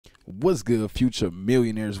What's good, future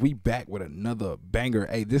millionaires? We back with another banger.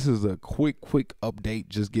 Hey, this is a quick update,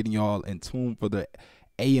 just getting y'all in tune for the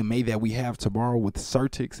AMA that we have tomorrow with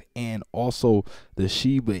Certix and also the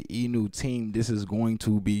Shiba Inu team. This is going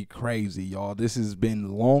to be crazy, y'all. This has been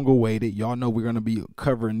long awaited. Y'all know we're going to be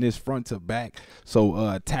covering this front to back.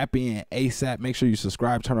 So tap in ASAP. Make sure you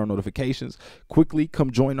subscribe, turn on notifications. Quickly come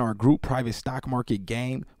join our group, Private Stock Market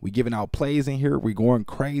Game. We giving out plays in here. We're going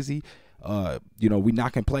crazy. We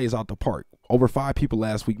knocking plays out the park. Over 5 people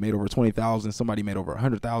last week made over 20,000. Somebody made over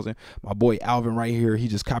 100,000. My boy Alvin right here, he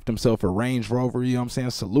just copped himself a Range Rover. You know what I'm saying?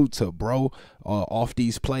 Salute to bro off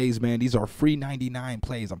these plays, man. These are free 99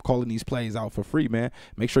 plays. I'm calling these plays out for free, man.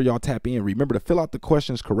 Make sure y'all tap in. Remember to fill out the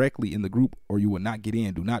questions correctly in the group or you will not get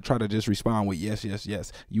in. Do not try to just respond with yes, yes,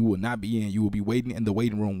 yes. You will not be in. You will be waiting in the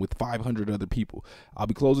waiting room with 500 other people. I'll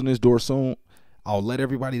be closing this door soon. I'll let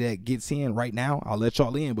everybody that gets in right now, I'll let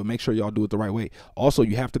y'all in, but make sure y'all do it the right way. Also,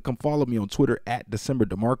 you have to come follow me on Twitter at December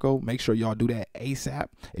DeMarco. Make sure y'all do that ASAP.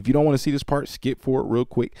 If you don't want to see this part, skip forward real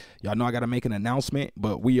quick. Y'all know I got to make an announcement,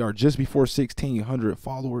 but we are just before 1,600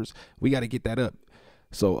 followers. We got to get that up.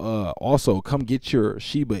 So also come get your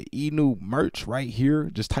Shiba Inu merch right here.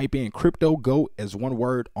 Just type in crypto goat as one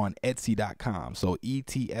word on etsy.com. So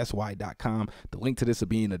etsy.com. The link to this will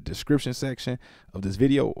be in the description section of this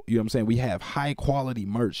video. You know what I'm saying? We have high quality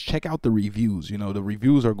merch. Check out the reviews. You know, the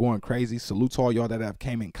reviews are going crazy. Salute to all y'all that have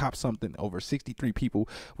came and copped something. Over 63 people.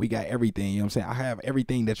 We got everything. You know what I'm saying? I have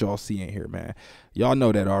everything that y'all see in here, man. Y'all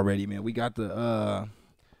know that already, man. We got the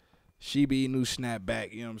Shiba Inu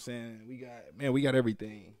snapback, you know what I'm saying? We got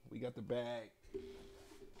everything. We got the bag.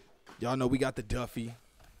 Y'all know we got the Duffy.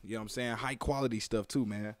 You know what I'm saying? High quality stuff too,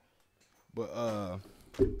 man. But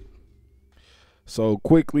so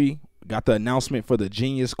quickly, got the announcement for the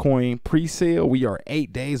Genius Coin pre-sale. We are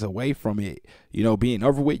 8 days away from it, you know, being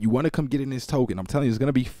over with. You want to come get in this token. I'm telling you, it's going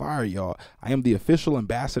to be fire, y'all. I am the official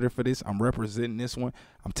ambassador for this. I'm representing this one.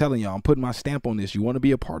 I'm telling y'all, I'm putting my stamp on this. You want to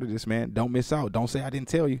be a part of this, man. Don't miss out. Don't say I didn't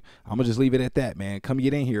tell you. I'm going to just leave it at that, man. Come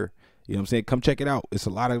get in here. You know what I'm saying? Come check it out. It's a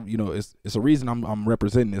lot of, you know, it's a reason I'm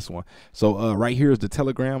representing this one. So right here is the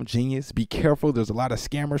Telegram Genius. Be careful. There's a lot of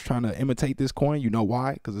scammers trying to imitate this coin. You know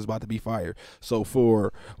why? Because it's about to be fire. So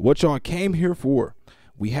for what y'all came here for,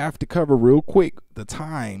 we have to cover real quick the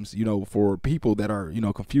times, you know, for people that are, you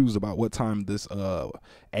know, confused about what time this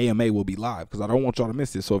AMA will be live, because I don't want y'all to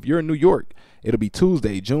miss this. So if you're in New York, it'll be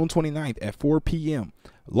Tuesday, June 29th at 4 p.m.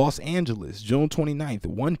 Los Angeles, June 29th,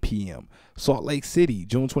 1 p.m. Salt Lake City,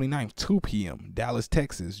 June 29th, 2 p.m. Dallas,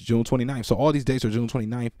 Texas, June 29th. So all these dates are June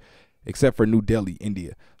 29th, except for New Delhi,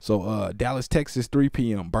 India. So Dallas, Texas, 3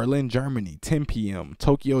 p.m. Berlin, Germany, 10 p.m.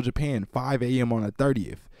 Tokyo, Japan, 5 a.m. on the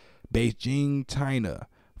 30th. Beijing, China,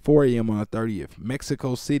 4 a.m. on the 30th.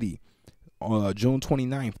 Mexico City, June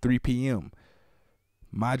 29th, 3 p.m.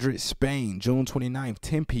 Madrid, Spain, June 29th,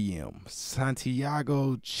 10 p.m.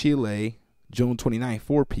 Santiago, Chile, June 29th,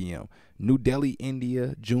 4 p.m. New Delhi,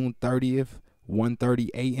 India, June 30th, 1:30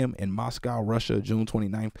 a.m. And Moscow, Russia, June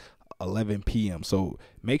 29th, 11 p.m. So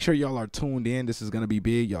make sure y'all are tuned in. This is going to be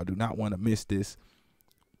big. Y'all do not want to miss this.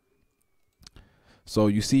 So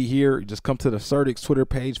you see here, just come to the Certix Twitter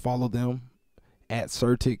page, follow them at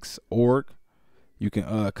Certix.org. You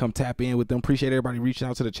can come tap in with them. Appreciate everybody reaching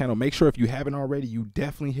out to the channel. Make sure if you haven't already, you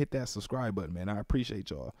definitely hit that subscribe button, man. I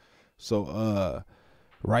appreciate y'all. So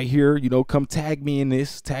right here, you know, come tag me in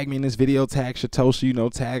this video, tag Satoshi, you know,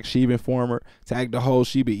 tag Shiba Informer, tag the whole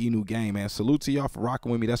Shiba Inu gang, man. Salute to y'all for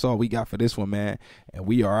rocking with me. That's all we got for this one, man. And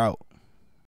we are out.